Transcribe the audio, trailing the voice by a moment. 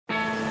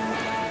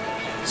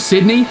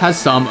Sydney has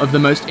some of the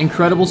most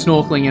incredible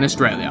snorkelling in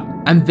Australia,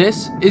 and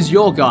this is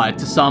your guide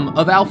to some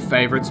of our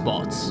favourite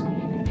spots.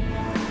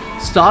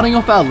 Starting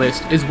off our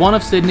list is one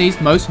of Sydney's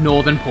most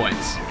northern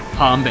points,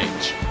 Palm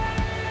Beach.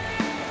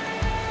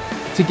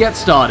 To get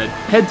started,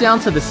 head down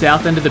to the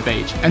south end of the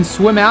beach and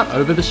swim out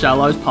over the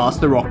shallows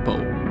past the rock pool.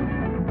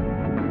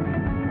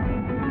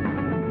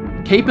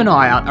 Keep an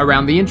eye out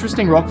around the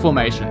interesting rock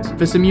formations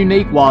for some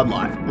unique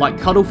wildlife like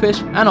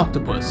cuttlefish and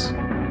octopus.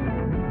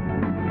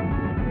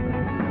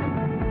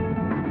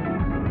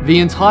 The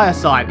entire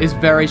site is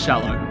very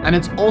shallow, and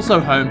it's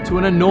also home to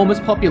an enormous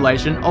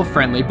population of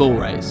friendly bull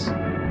rays.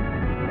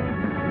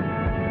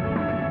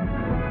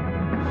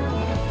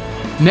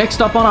 Next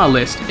up on our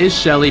list is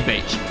Shelley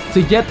Beach.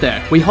 To get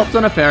there, we hopped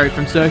on a ferry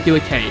from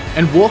Circular Quay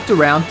and walked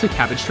around to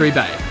Cabbage Tree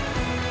Bay.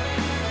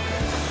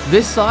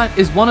 This site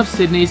is one of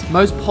Sydney's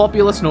most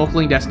popular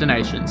snorkelling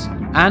destinations,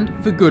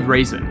 and for good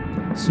reason.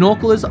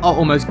 Snorkelers are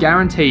almost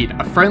guaranteed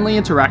a friendly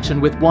interaction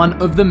with one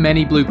of the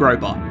many blue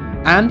grouper,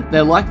 and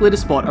they're likely to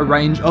spot a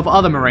range of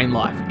other marine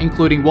life,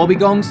 including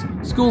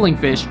wobbegongs, schooling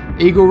fish,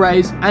 eagle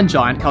rays, and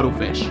giant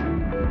cuttlefish.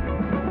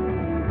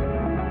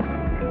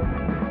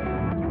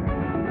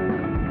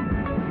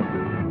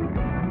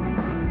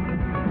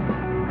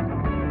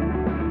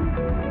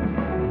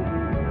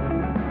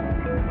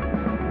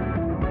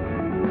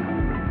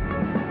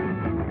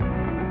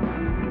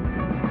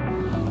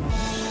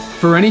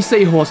 For any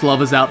seahorse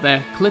lovers out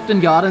there,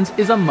 Clifton Gardens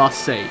is a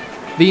must-see.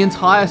 The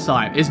entire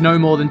site is no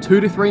more than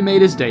 2 to 3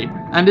 metres deep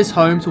and is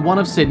home to one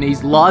of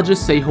Sydney's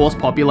largest seahorse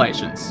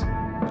populations.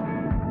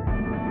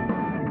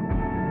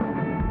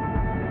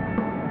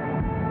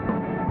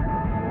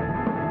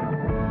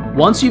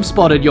 Once you've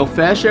spotted your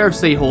fair share of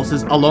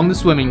seahorses along the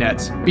swimming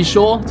nets, be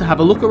sure to have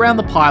a look around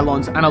the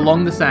pylons and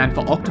along the sand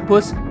for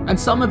octopus and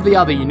some of the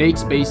other unique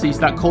species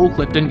that call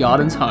Clifton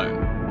Gardens home.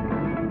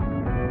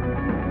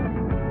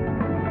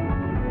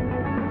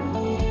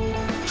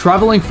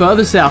 Travelling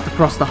further south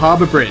across the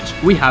Harbour Bridge,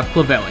 we have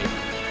Clovelly.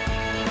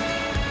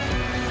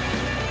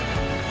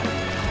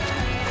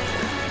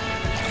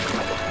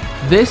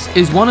 This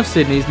is one of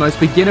Sydney's most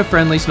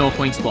beginner-friendly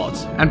snorkelling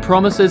spots and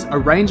promises a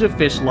range of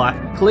fish life,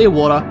 clear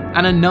water,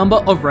 and a number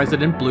of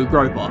resident blue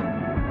grouper.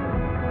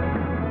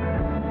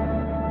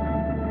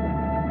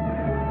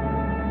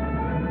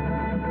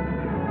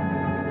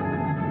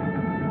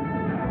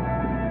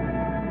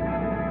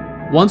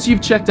 Once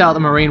you've checked out the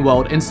marine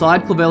world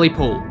inside Clovelly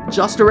Pool,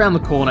 just around the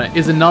corner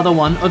is another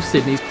one of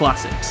Sydney's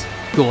classics,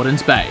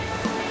 Gordon's Bay.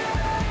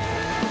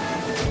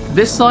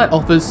 This site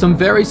offers some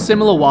very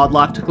similar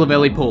wildlife to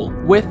Clovelly Pool,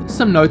 with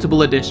some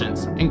notable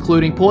additions,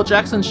 including Port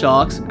Jackson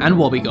sharks and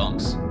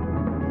wobbegongs.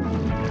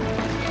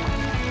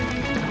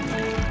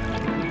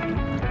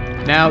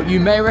 Now, you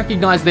may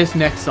recognise this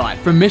next site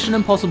from Mission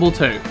Impossible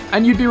 2,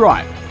 and you'd be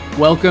right.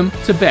 Welcome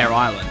to Bear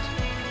Island.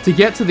 To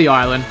get to the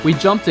island, we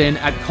jumped in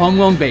at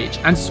Konglong Beach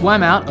and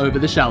swam out over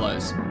the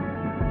shallows.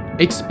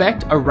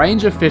 Expect a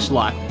range of fish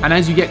life, and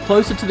as you get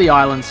closer to the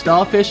island,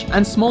 starfish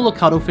and smaller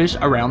cuttlefish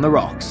around the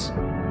rocks.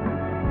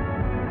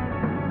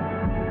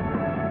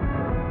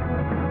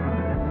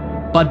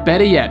 But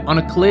better yet, on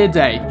a clear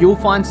day, you'll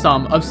find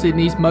some of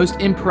Sydney's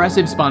most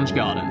impressive sponge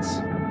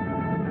gardens.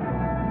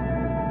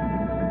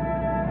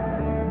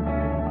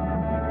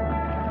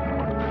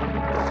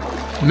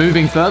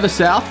 Moving further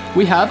south,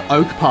 we have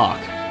Oak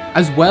Park.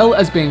 As well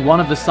as being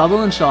one of the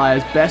Sutherland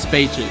Shire's best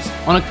beaches,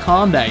 on a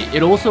calm day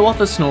it also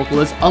offers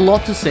snorkelers a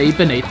lot to see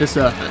beneath the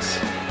surface.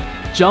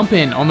 Jump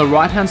in on the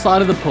right hand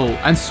side of the pool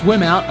and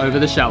swim out over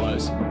the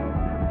shallows.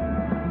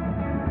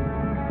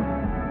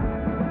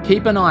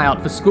 Keep an eye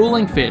out for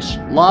schooling fish,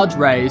 large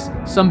rays,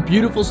 some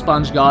beautiful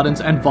sponge gardens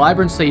and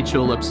vibrant sea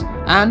tulips,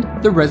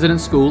 and the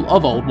resident school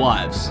of old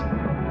wives.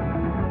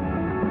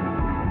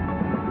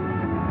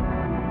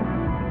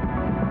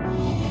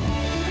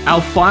 Our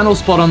final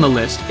spot on the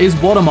list is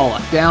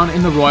Waddamolla down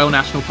in the Royal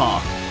National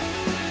Park.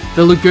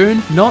 The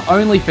lagoon not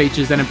only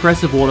features an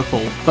impressive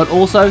waterfall, but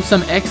also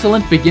some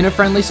excellent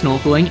beginner-friendly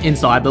snorkelling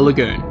inside the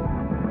lagoon.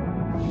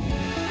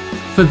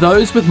 For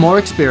those with more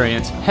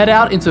experience, head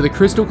out into the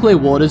crystal clear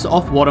waters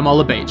off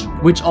Waddamolla Beach,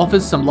 which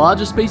offers some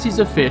larger species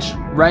of fish,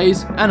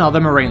 rays, and other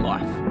marine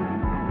life.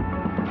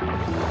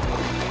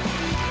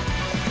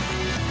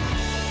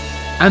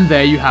 And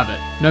there you have it.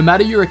 No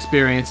matter your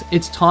experience,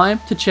 it's time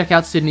to check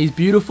out Sydney's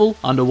beautiful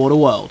underwater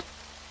world.